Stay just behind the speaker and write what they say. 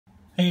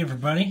Hey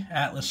everybody,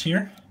 Atlas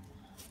here.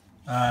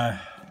 I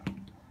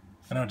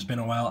know it's been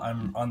a while.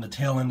 I'm on the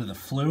tail end of the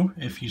flu.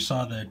 If you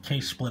saw the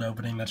case split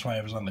opening, that's why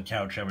I was on the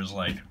couch. I was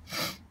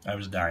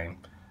dying.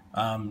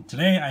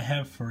 Today I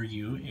have for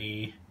you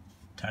a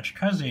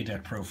Tachikaze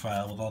deck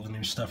profile with all the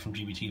new stuff from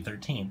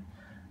GBT-13.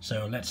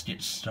 So let's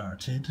get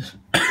started.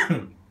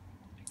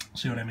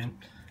 See what I mean?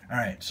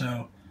 Alright,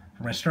 so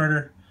for my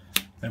starter,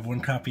 I have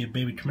one copy of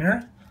Baby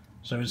Chimera.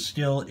 So his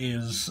skill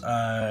is,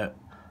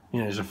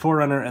 he's a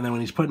Forerunner, and then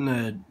when he's put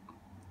in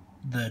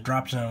the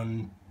drop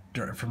zone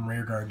from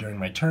rear guard during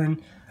my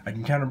turn, I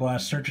can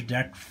counterblast, search a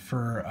deck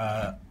for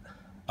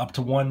up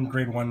to one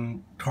grade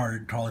 1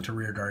 card, call it to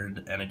rear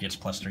guard, and it gets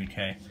plus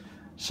 3k.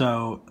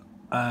 So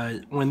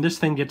when this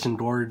thing gets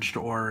engorged,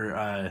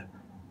 or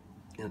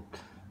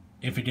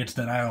if it gets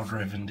denial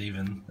driven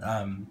even,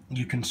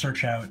 you can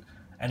search out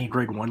any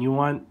grade 1 you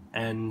want,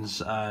 and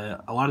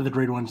a lot of the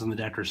grade 1s in the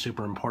deck are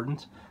super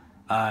important.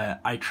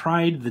 I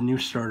tried the new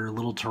starter,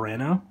 Little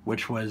Tyranno,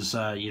 which was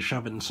you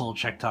shove it in soul,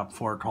 check top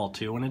 4, call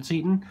 2 when it's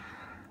eaten.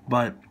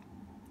 But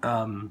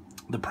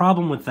the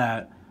problem with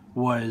that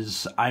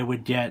was I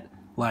would get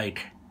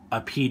like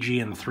a PG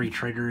and 3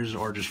 triggers,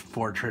 or just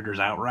 4 triggers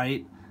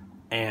outright.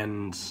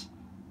 And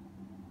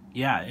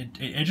yeah,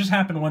 it just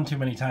happened one too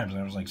many times,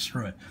 and I was like,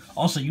 screw it.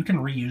 Also, you can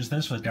reuse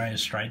this with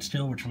Gaia's Stride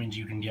Steel, which means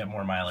you can get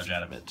more mileage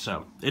out of it.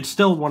 So it's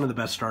still one of the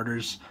best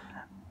starters.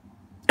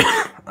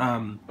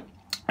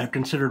 I've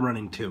considered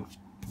running 2,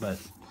 but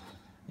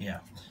yeah.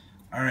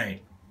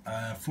 Alright,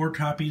 4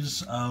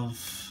 copies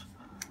of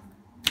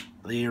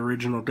the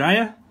original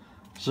Gaia.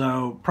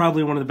 So,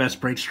 probably one of the best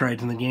break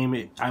strides in the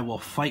game. I will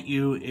fight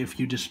you if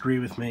you disagree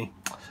with me.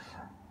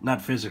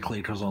 Not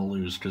physically, because I'll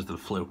lose because of the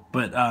flu.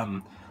 But,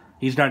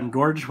 he's got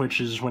Engorge,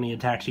 which is when he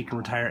attacks, he can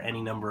retire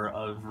any number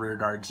of rear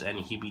guards, and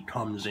he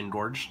becomes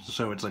engorged.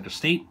 So, it's like a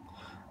state.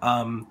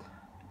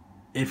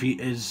 If he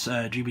is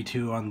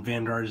GB2 on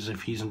Vanguard, is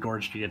if he's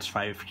engorged, he gets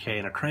 5k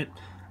and a crit.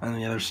 And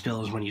the other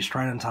skill is when you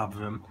stride on top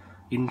of him,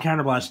 you can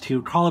counterblast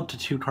 2, call up to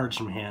 2 cards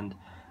from hand,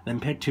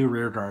 then pick 2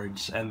 rear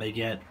guards, and they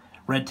get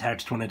red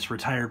text when it's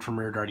retired from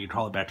rear guard. You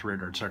call it back to rear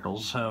guard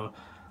circles. So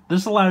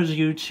this allows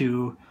you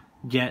to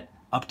get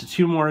up to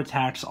 2 more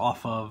attacks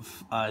off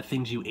of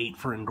things you ate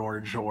for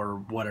engorge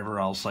or whatever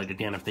else. Like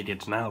again, if they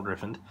get denial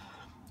griffined.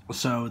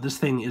 So this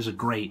thing is a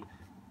great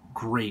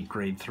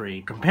grade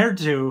 3 compared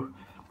to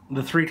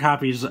the 3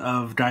 copies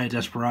of Gaia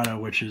Desperado,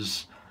 which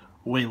is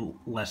way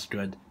less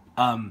good.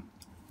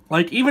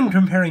 Like, even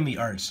comparing the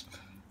arts,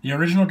 the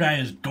original Gaia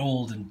is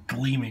gold and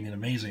gleaming and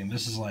amazing.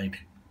 This is,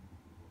 like,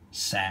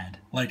 sad.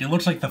 Like, it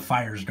looks like the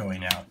fire's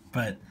going out.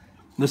 But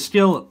the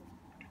skill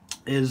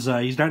is,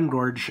 he's got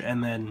Engorge,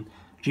 and then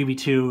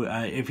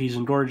GB2, if he's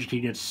Engorged, he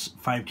gets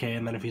 5k,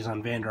 and then if he's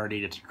on Vanguard, he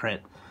gets a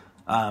crit.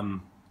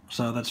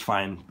 So that's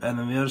fine. And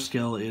then the other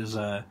skill is,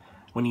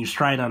 when you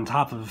stride on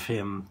top of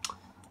him,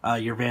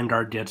 your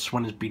Vanguard gets,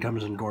 when it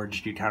becomes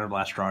engorged, you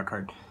counterblast, draw a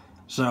card.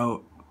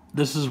 So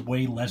this is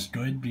way less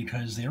good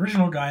because the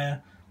original Gaia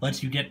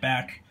lets you get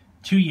back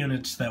 2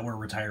 units that were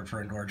retired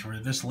for engorge,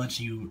 where this lets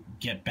you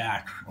get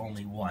back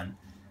only 1.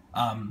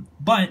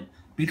 But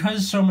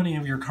because so many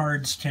of your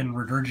cards can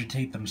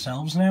regurgitate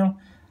themselves now,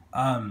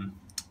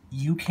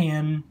 you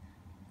can,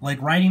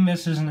 like, writing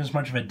this isn't as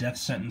much of a death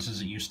sentence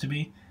as it used to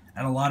be,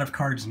 and a lot of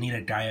cards need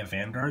a Gaia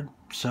Vanguard.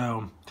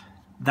 So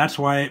that's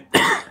why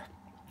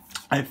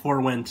I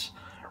forewent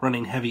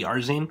running heavy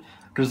Arzine,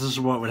 because this is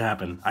what would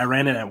happen. I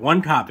ran it at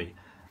 1 copy,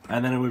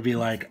 and then it would be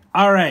like,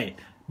 alright,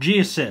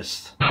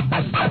 G-Assist.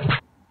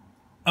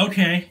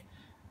 Okay,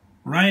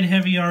 ride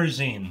heavy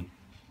Arzine,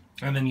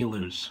 and then you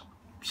lose.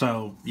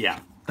 So, yeah,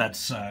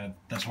 that's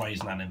why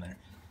he's not in there.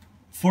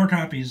 4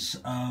 copies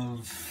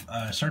of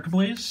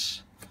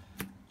Circablaze.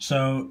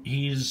 So,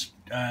 he's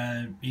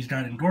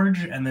got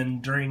Engorge, and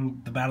then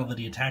during the battle that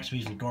he attacks, if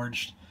he's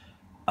engorged,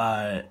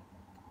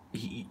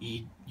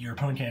 your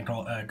opponent can't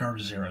call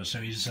garbage zeros, so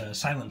he's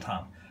Silent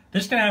Tom.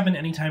 This can happen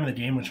any time of the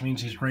game, which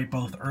means he's great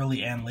both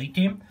early and late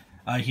game.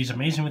 He's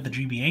amazing with the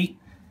GB8,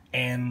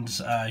 and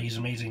he's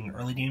amazing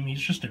early game.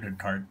 He's just a good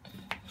card.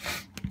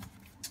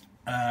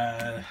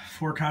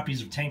 4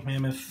 copies of Tank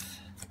Mammoth.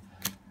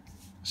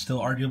 Still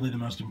arguably the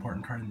most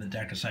important card in the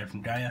deck aside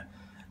from Gaia.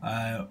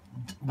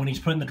 When he's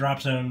put in the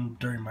drop zone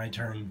during my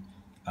turn,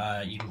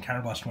 you can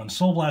counterblast 1,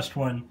 Soul Blast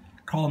 1,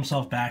 call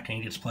himself back, and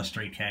he gets plus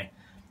 3k.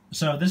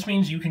 So this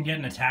means you can get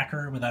an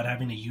attacker without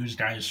having to use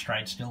Gaia's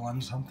Stride Steel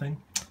on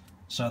something.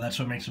 So that's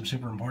what makes him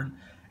super important.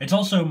 It's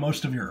also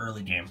most of your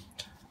early game.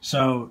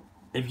 So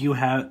if you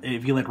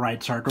like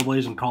ride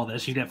Sarkoblaze and call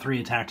this, you get 3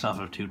 attacks off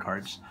of 2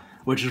 cards,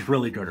 which is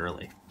really good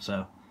early.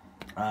 So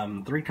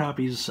 3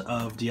 copies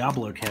of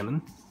Diablo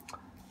Cannon.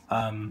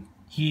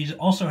 He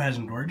also has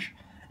Engorge.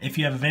 If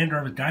you have a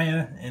Vanguard with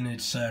Gaia and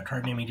its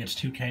card name, he gets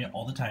 2k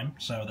all the time.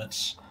 So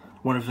that's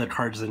one of the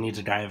cards that needs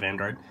a Gaia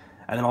Vanguard.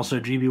 And then also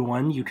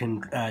GB1, you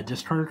can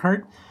discard a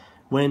card.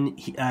 When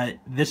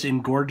this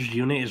engorged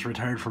unit is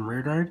retired from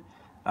rearguard,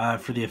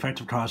 for the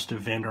effective cost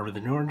of Vanguard with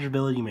the engorged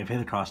ability, you may pay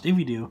the cost. If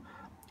you do,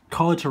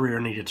 call it to rear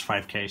and it gets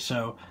 5k.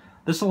 So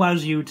this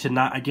allows you to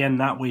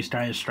not waste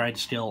Gaia's Stride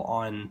Steel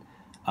on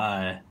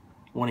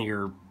one of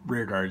your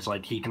rear guards.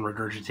 Like, he can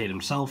regurgitate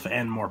himself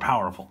and more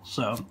powerful.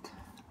 So,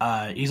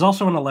 he's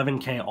also an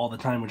 11k all the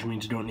time, which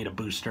means you don't need a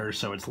booster,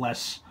 so it's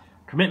less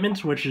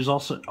commitment, which is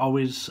also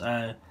always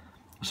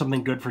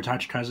something good for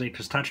Tachikaze,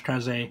 because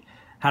Tachikaze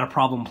had a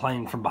problem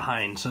playing from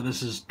behind, so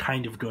this is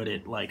kind of good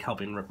at, like,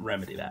 helping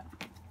remedy that.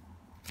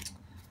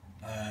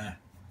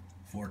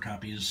 4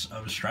 copies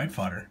of Stride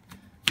Fodder,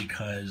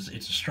 because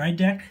it's a Stride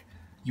deck.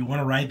 You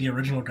want to ride the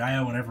original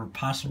Gaia whenever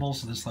possible,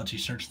 so this lets you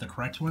search the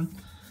correct one.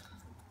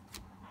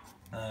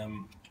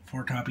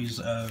 4 copies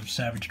of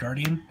Savage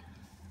Guardian.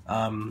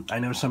 I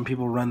know some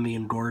people run the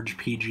Engorge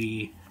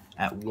PG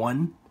at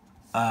 1.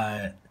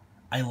 I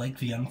like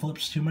the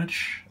unflips too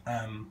much.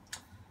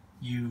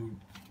 You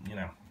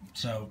know,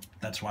 so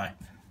that's why.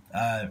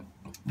 The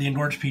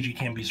Engorge PG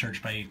can be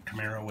searched by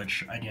Chimera,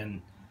 which,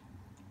 again,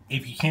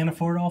 if you can't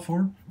afford all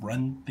 4,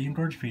 run the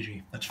Engorge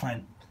PG. That's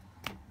fine.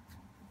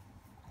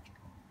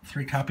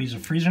 3 copies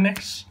of Freezer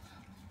Nix.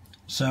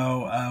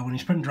 So, when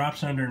he's putting drop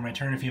zone during my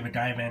turn, if you have a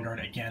Gaia Vanguard,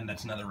 again,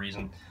 that's another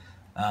reason.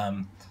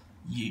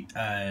 You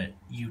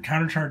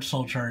countercharge,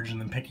 soul charge,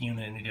 and then pick a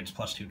unit, and it gets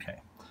plus 2k.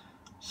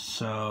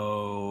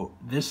 So,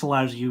 this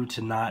allows you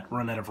to not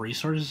run out of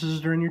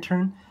resources during your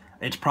turn.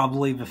 It's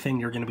probably the thing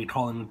you're going to be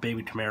calling with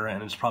Baby Chimera,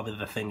 and it's probably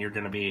the thing you're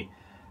going to be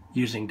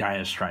using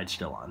Gaia's Stride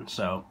still on.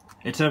 So,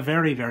 it's a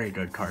very, very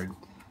good card.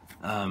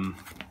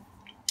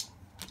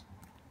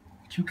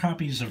 2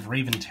 copies of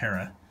Raven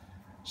Terra.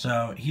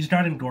 So, he's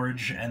got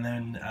Engorge, and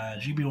then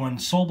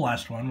GB1 Soul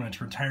Blast 1 when it's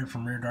retired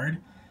from rear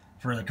guard.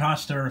 For the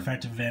cost or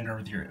effective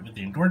Vanguard with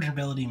the Engorge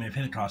ability, you may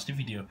pay the cost. If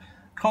you do,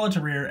 call it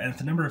to rear, and if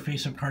the number of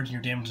face-up cards in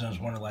your damage zone is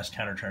 1 or less,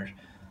 countercharge.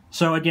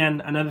 So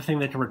again, another thing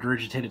that can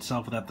regurgitate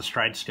itself without the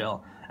Stride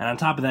skill, and on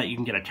top of that, you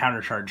can get a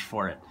countercharge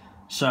for it.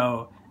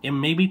 So it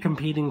may be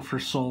competing for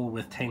Soul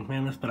with Tank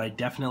Mammoth, but I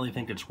definitely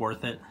think it's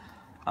worth it.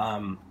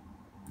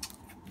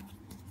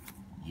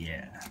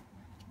 Yeah.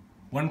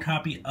 1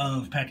 copy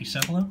of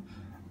Pachycephalo.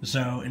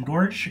 So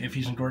Engorge, if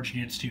he's Engorged, he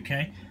gets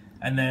 2k.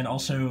 And then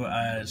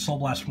also Soul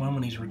Blast 1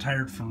 when he's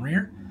retired from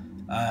rear.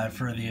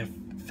 For the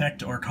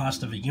effect or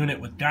cost of a unit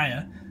with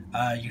Gaia,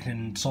 you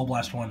can Soul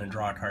Blast 1 and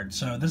draw a card.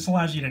 So this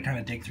allows you to kind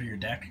of dig through your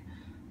deck.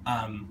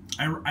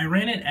 I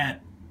ran it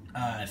at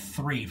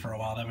 3 for a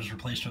while. That was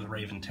replaced with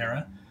Raven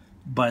Terra.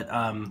 But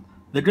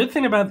the good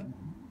thing about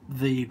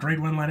the Grade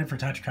 1 lineup for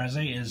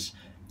Tachikaze is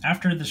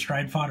after the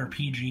Stride Fodder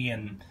PG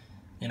and,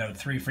 you know,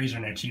 3 Freezer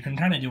Nix, you can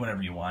kind of do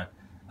whatever you want.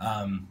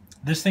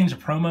 This thing's a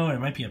promo, and it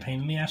might be a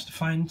pain in the ass to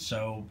find,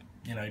 so,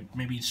 you know,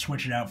 maybe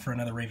switch it out for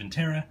another Raven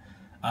Terra.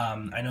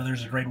 I know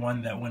there's a Grade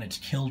 1 that when it's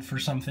killed for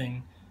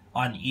something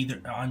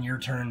on your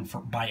turn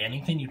by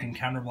anything, you can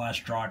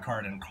counterblast, draw a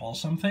card, and call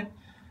something.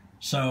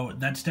 So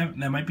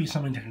that might be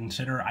something to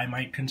consider. I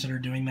might consider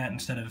doing that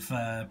instead of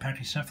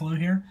Pachycephalo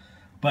here.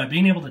 But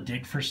being able to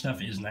dig for stuff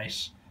is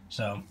nice.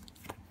 So,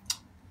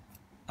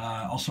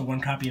 also 1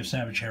 copy of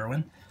Savage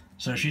Heroine.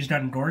 So she's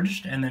got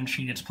Engorged, and then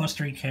she gets plus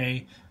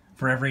 3k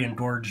for every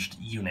Engorged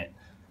unit.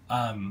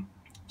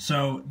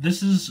 So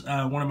this is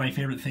one of my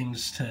favorite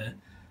things to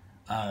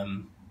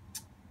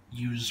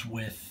use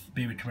with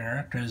Baby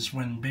Chimera, because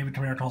when Baby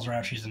Chimera calls her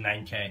out, she's a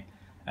 9k.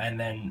 And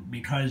then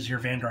because your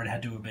Vanguard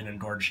had to have been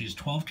Engorged, she's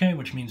 12k,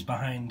 which means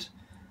behind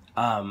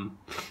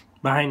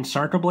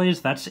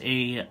Sarkablaze, that's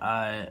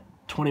a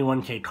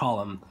 21k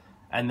column.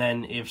 And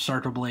then if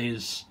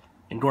Sarkablaze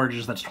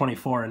Engorges, that's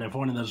 24, and if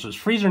one of those was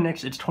Freezer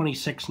Nix, it's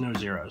 26, no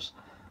zeros.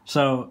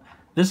 So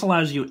this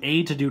allows you,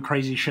 A, to do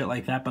crazy shit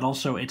like that, but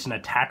also it's an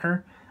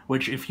attacker,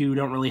 which if you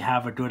don't really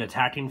have a good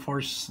attacking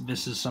force,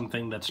 this is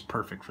something that's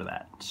perfect for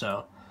that.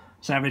 So,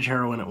 Savage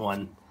Heroine at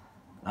 1.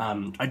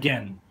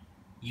 Again,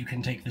 you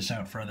can take this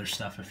out for other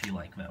stuff if you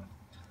like, though.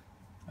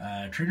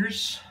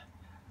 Triggers.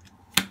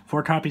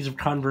 4 copies of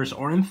Converse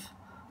Orinth.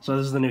 So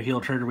this is the new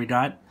heal trigger we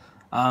got.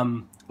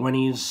 When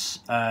he's,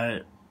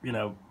 you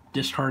know,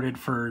 discarded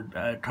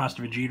for cost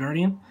of a G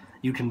Guardian,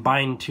 you can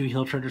bind 2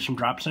 heal triggers from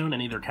drop zone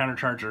and either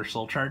countercharge or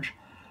soul charge.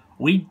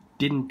 We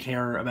didn't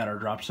care about our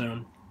drop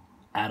zone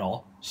at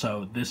all,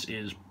 so this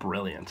is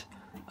brilliant.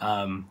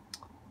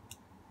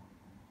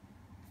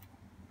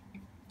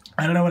 I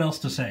don't know what else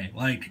to say.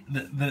 Like,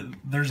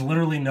 there's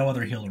literally no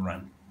other heal to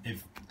run.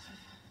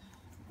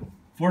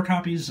 4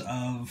 copies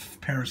of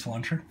Paris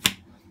Launcher.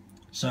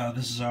 So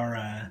this is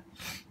our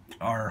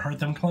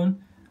Heartham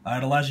clone.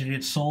 It allows you to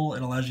get soul.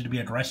 It allows you to be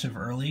aggressive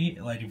early.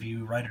 Like, if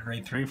you ride a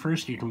grade 3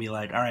 first, you can be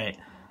like, alright,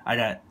 I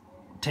got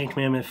Tank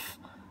Mammoth,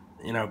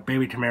 you know,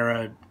 Baby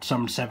Chimera,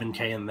 some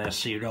 7k in this,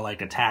 so you go,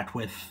 like, attack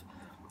with,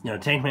 you know,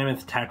 Tank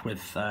Mammoth, attack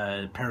with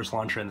Paris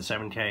Launcher in the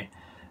 7k,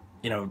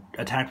 you know,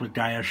 attack with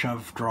Gaia,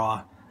 shove,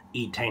 draw,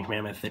 eat Tank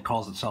Mammoth, it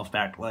calls itself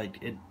back. Like,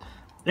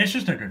 it's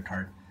just a good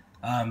card.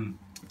 And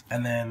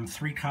then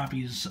 3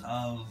 copies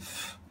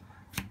of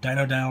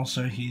Dino Dial,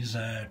 so he's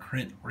a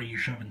crit where you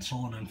shove in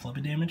soul and unflip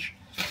it damage.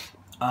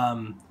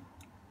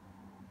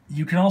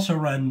 You can also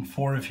run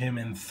 4 of him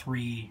and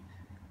 3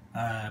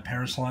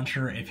 Paris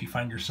Launcher if you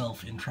find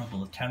yourself in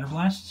trouble with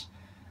counterblasts.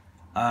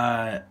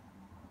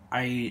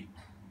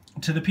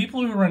 To the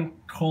people who run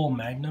Cole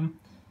Magnum,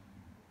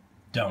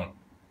 don't.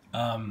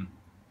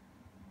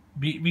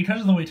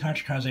 Because of the way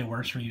Tachikaze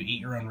works, where you eat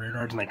your own rear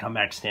guards and they come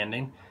back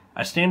standing,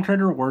 a stand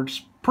trigger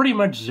works pretty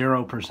much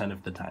 0%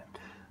 of the time.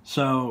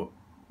 So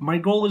my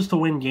goal is to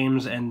win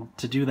games, and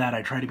to do that,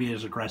 I try to be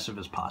as aggressive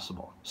as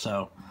possible.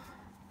 So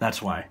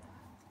that's why.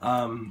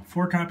 4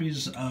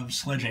 copies of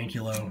Sledge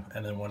Ankylo,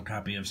 and then 1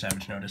 copy of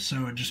Savage Notice.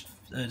 So just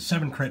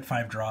 7 crit,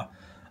 5 draw.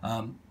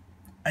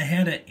 I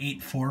had it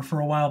 8-4 for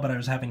a while, but I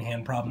was having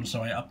hand problems,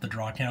 so I upped the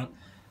draw count.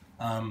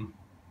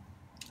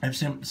 I've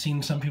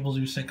seen some people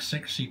do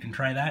 6-6, so you can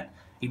try that.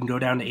 You can go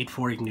down to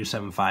 8-4, you can do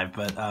 7-5,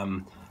 but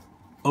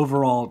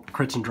overall,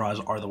 crits and draws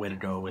are the way to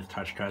go with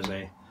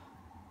Tachikaze.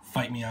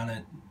 Fight me on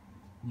it,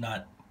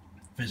 not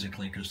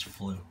physically, because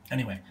flu.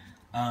 Anyway,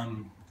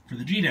 for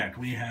the G deck,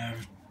 we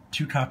have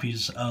 2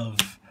 copies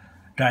of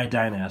Gaia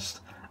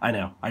Dynast. I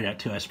know, I got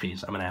 2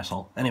 SPs, I'm an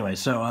asshole. Anyway,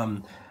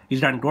 so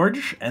he's got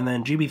Engorge, and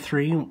then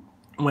GB3,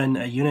 when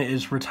a unit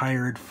is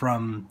retired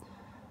from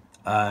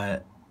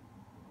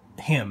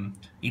him,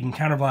 you can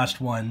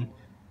counterblast 1.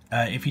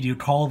 If you do,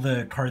 call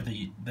the card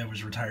that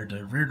was retired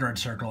to rearguard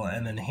circle,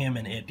 and then him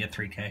and it get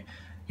 3k.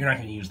 You're not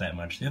going to use that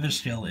much. The other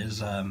skill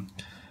is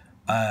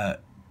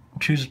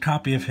choose a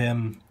copy of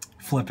him,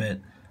 flip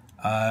it.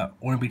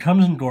 When it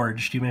becomes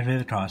engorged, you may pay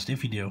the cost.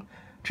 If you do,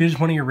 choose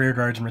one of your rear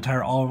guards and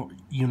retire all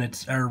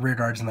units or rear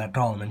guards in that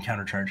column and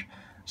countercharge.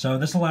 So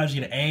this allows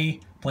you to A,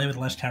 play with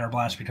less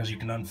counterblast because you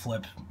can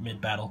unflip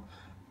mid-battle.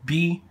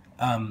 B,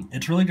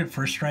 it's really good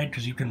first stride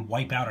because you can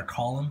wipe out a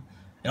column.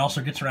 It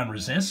also gets around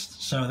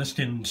resist, so this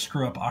can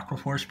screw up Aqua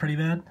Force pretty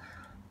bad.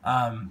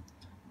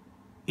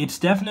 It's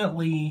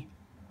definitely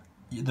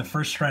the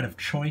first stride of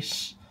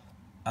choice,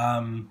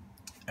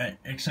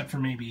 except for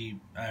maybe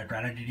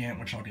Gratitude,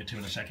 which I'll get to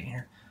in a second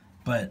here.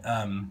 But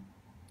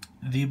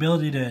the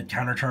ability to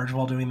countercharge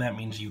while doing that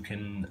means you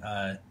can,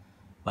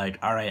 like,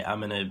 alright,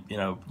 I'm gonna,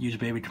 use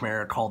Baby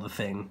Chimera, call the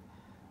thing,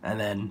 and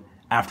then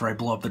after I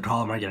blow up the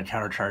column, I get a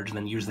countercharge, and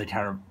then use the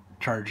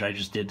countercharge I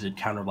just did to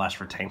counterblast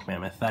for Tank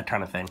Mammoth, that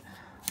kind of thing.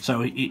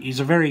 So he's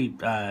a very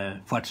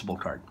flexible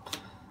card.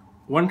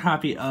 1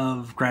 copy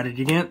of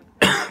Gratitude.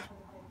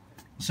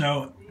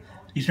 So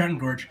he's got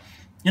Engorge.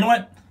 You know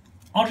what?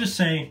 I'll just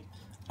say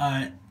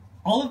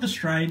all of the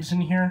strides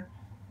in here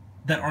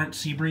that aren't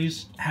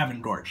Seabreeze have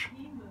Engorge.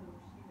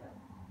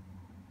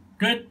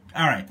 Good?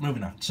 Alright,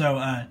 moving on.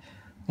 So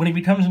when he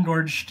becomes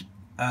Engorged,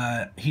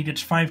 he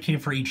gets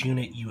 5k for each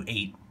unit you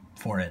ate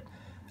for it.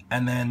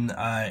 And then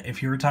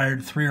if you're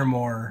retired 3 or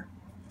more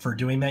for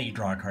doing that, you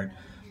draw a card.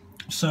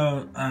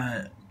 So,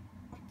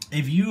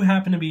 if you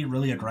happen to be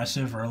really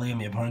aggressive early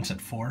and the opponent's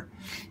at 4,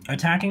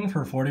 attacking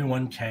for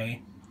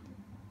 41k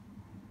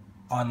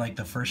on, like,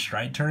 the first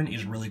stride turn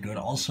is really good.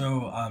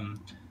 Also,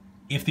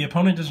 if the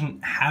opponent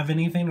doesn't have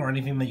anything or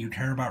anything that you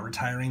care about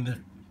retiring,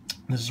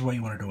 this is what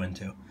you want to go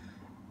into.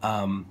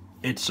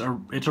 It's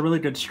a really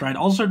good stride.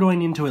 Also,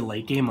 going into a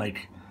late game,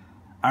 like,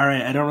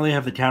 alright, I don't really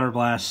have the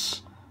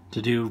counterblasts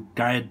to do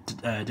Gaia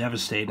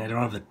Devastate, and I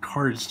don't have the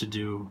cards to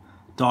do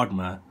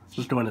Dogma.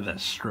 Just go into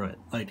this. Screw it.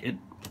 Like,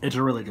 it's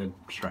a really good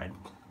stride.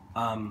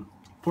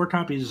 4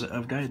 copies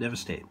of Gaia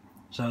Devastate.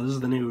 So this is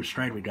the new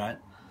stride we got.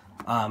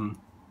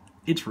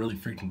 It's really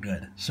freaking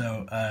good.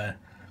 So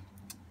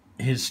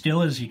his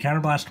skill is you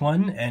counterblast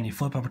 1 and you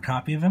flip up a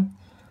copy of him.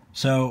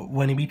 So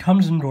when he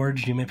becomes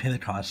engorged, you may pay the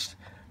cost.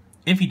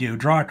 If you do,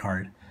 draw a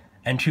card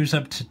and choose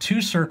up to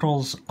 2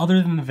 circles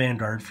other than the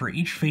Vanguard for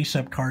each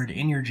face-up card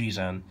in your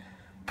G-zone.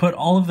 Put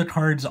all of the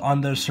cards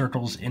on those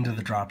circles into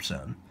the drop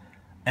zone.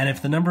 And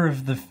if the number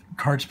of the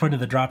cards put into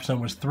the drop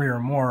zone was 3 or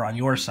more on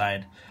your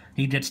side,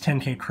 he gets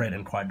 10k crit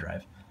and quad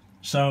drive.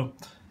 So,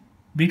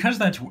 because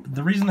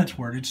the reason that's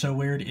worded so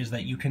weird is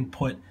that you can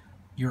put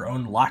your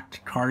own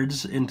locked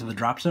cards into the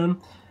drop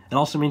zone. It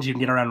also means you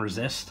can get around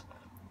resist.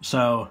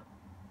 So,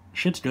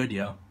 shit's good,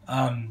 yo.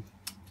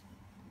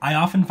 I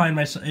often find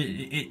myself...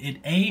 It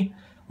A,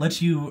 lets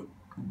you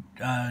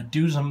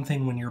do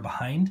something when you're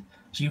behind.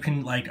 So you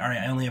can, like, alright,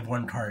 I only have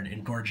 1 card,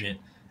 engorge it,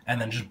 and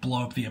then just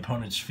blow up the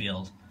opponent's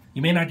field.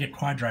 You may not get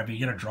quad drive, but you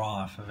get a draw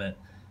off of it.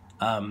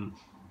 And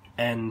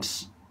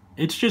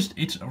it's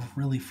a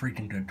really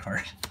freaking good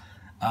card.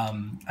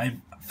 I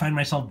find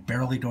myself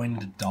barely going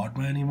into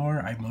Dogma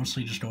anymore. I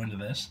mostly just go into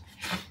this.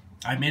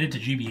 I made it to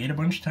GB8 a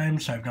bunch of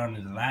times, so I've gone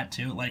into that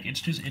too. Like,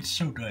 it's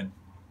so good.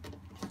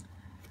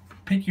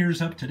 Pick yours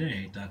up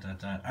today, ...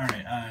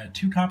 Alright,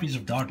 2 copies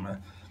of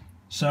Dogma.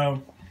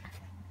 So,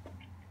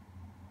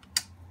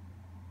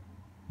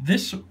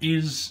 this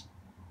is...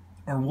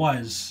 or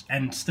was,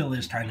 and still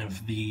is kind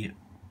of the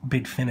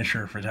big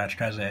finisher for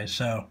Tachikaze.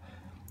 So,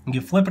 you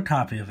flip a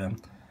copy of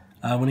him.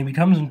 When he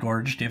becomes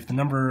engorged, if the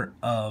number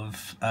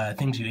of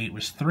things you ate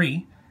was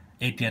 3,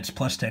 it gets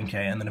plus 10k,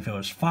 and then if it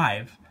was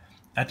 5,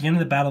 at the end of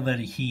the battle that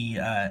he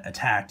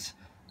attacked,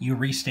 you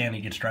restand,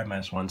 he gets drive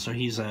 -1. So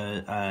he's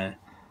a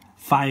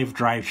 5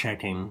 drive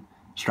checking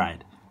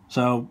stride.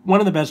 So, one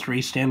of the best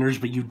restanders,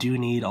 but you do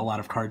need a lot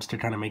of cards to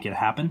kind of make it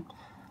happen.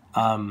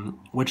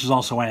 Which is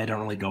also why I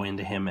don't really go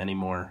into him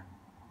anymore.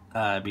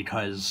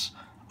 Because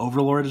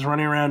Overlord is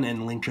running around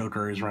and Link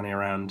Joker is running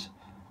around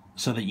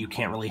so that you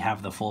can't really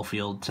have the full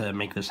field to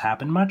make this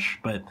happen much,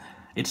 but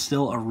it's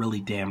still a really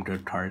damn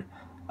good card.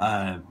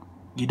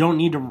 You don't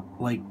need to,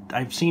 like,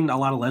 I've seen a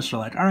lot of lists are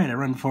like, alright, I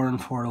run 4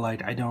 and 4,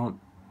 like, I don't...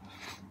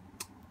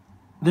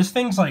 This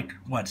thing's like,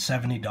 what,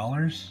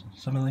 $70?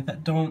 Something like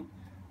that? Don't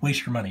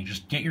waste your money.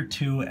 Just get your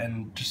 2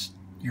 and just,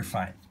 you're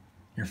fine.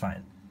 You're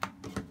fine.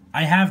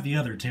 I have the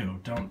other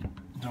 2. Don't,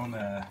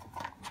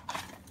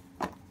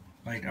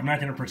 like, I'm not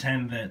going to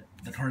pretend that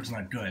the card's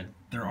not good.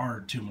 There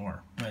are 2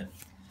 more, but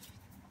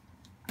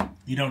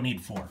you don't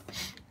need 4.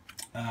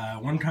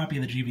 1 copy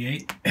of the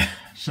GB-8.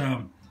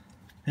 So,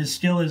 his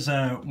skill is,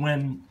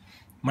 when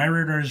my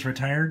rear guard is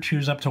retired,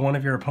 choose up to one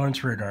of your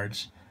opponent's rear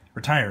guards,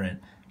 retire it,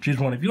 choose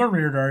one of your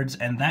rear guards,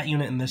 and that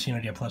unit and this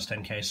unit get plus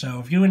 10k. So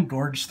if you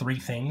engorge 3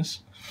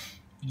 things,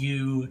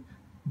 you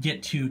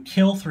get to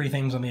kill 3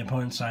 things on the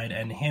opponent's side,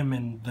 and him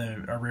and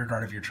the rear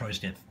guard of your choice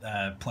get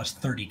plus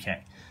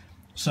 30k.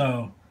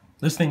 So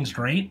this thing's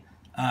great.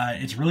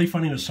 It's really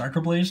funny with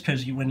Sarker Blaze,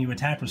 because when you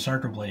attack with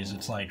Sarker Blaze,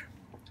 it's like,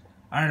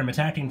 alright, I'm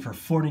attacking for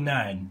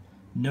 49,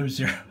 no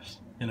zeros,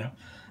 you know?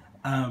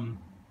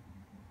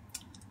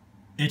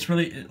 It's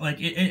really, like,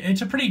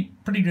 it's a pretty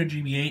good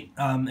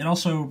GB-8. It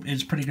also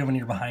is pretty good when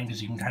you're behind,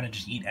 because you can kind of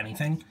just eat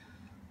anything.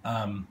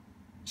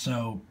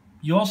 So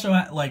you also,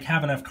 like,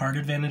 have enough card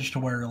advantage to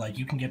where, like,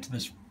 you can get to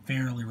this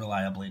fairly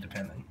reliably,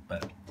 depending.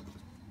 But,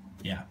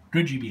 yeah,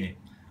 good GB-8.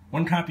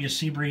 1 copy of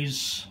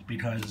Seabreeze,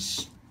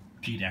 because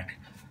G-Deck.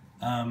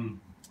 For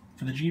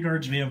the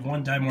G-Guards, we have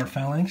 1 Dimorph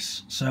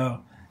Phalanx.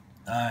 So,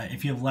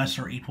 if you have less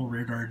or equal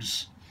rear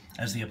guards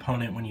as the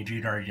opponent, when you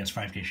G-Guard, he gets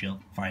 5k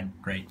shield. Fine,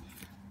 great.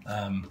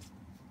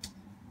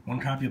 1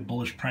 copy of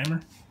Bullish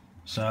Primer.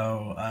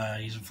 So,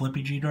 he's a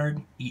flippy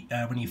G-Guard.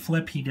 When you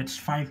flip, he gets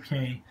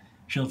 5k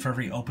shield for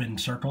every open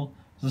circle.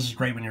 So this is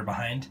great when you're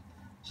behind.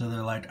 So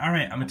they're like,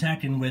 alright, I'm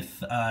attacking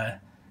with,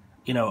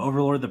 you know,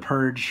 Overlord the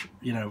Purge,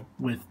 you know,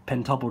 with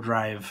Pentuple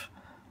Drive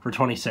for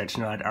 26.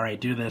 And you're like, alright,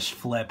 do this,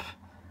 flip.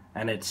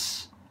 And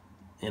it's,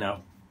 you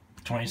know,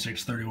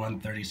 26, 31,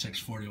 36,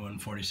 41,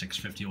 46,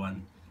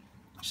 51.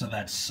 So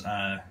that's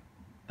 5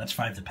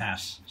 to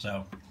pass.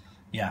 So,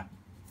 yeah.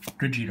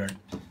 Good G-Guard.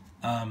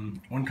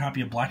 1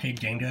 copy of Blockade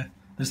Genga.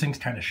 This thing's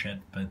kind of shit,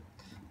 but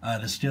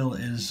the skill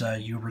is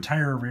you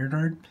retire a rear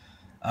guard.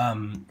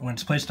 When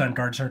it's placed on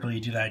guard circle, you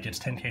do that, it gets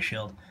 10k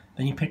shield.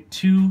 Then you pick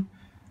 2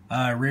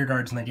 rear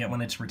guards, and then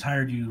when it's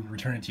retired, you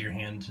return it to your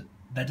hand.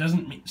 That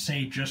doesn't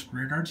say just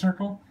rear guard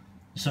circle,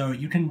 so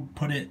you can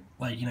put it,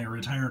 like, you know,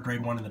 retire a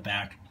grade 1 in the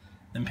back,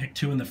 then pick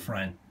 2 in the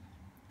front,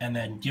 and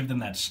then give them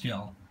that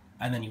skill,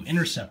 and then you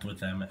intercept with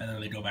them, and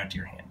then they go back to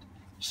your hand.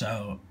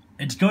 So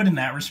it's good in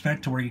that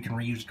respect, to where you can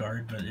reuse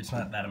guard, but it's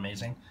not that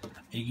amazing.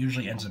 It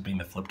usually ends up being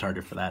the flip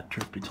target for that,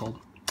 truth be told.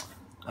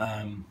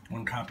 1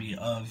 copy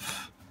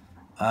of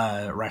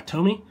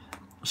Raktomi.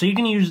 So you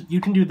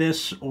can do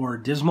this or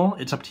Dismal.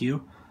 It's up to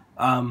you.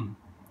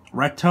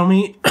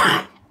 Raktomi.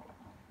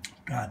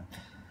 God.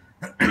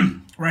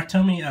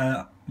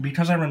 Raktomi.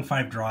 Because I run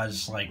 5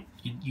 draws, like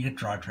you get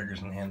draw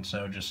triggers in hand,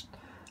 so it just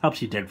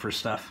helps you dig for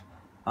stuff.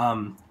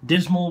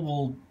 Dismal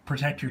will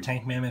protect your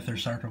Tank Mammoth or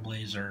Sarker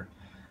Blaze or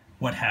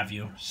what have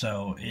you,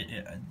 so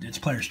it's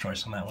player's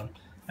choice on that one.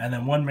 And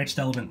then 1 mixed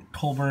element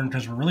Colburn,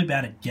 because we're really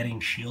bad at getting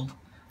shield.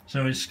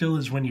 So his skill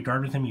is when you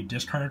guard with him, you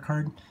discard a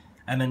card,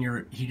 and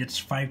then he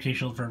gets 5k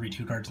shield for every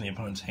 2 cards in the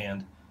opponent's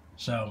hand.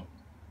 So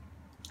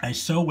I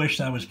so wish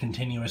that was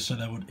continuous, so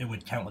that it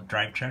would count with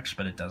drive checks,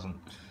 but it doesn't.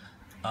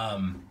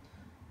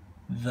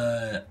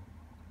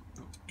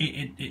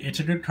 It's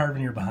a good card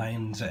when you're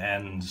behind,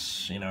 and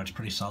you know, it's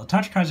pretty solid.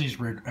 Tachikaze's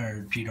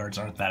G-Guards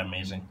aren't that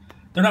amazing.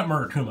 They're not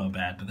Murakumo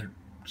bad, but they're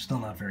still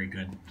not very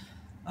good.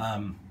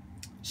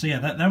 So yeah,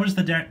 that was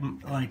the deck,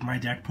 like my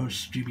deck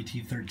post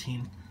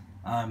GBT-13.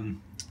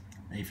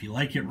 If you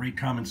like it, rate,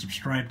 comment,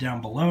 subscribe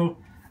down below.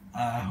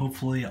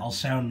 Hopefully I'll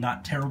sound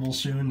not terrible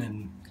soon,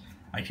 and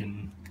I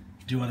can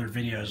do other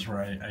videos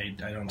where I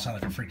don't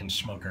sound like a freaking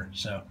smoker.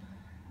 So,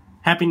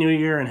 Happy New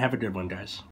Year, and have a good one, guys.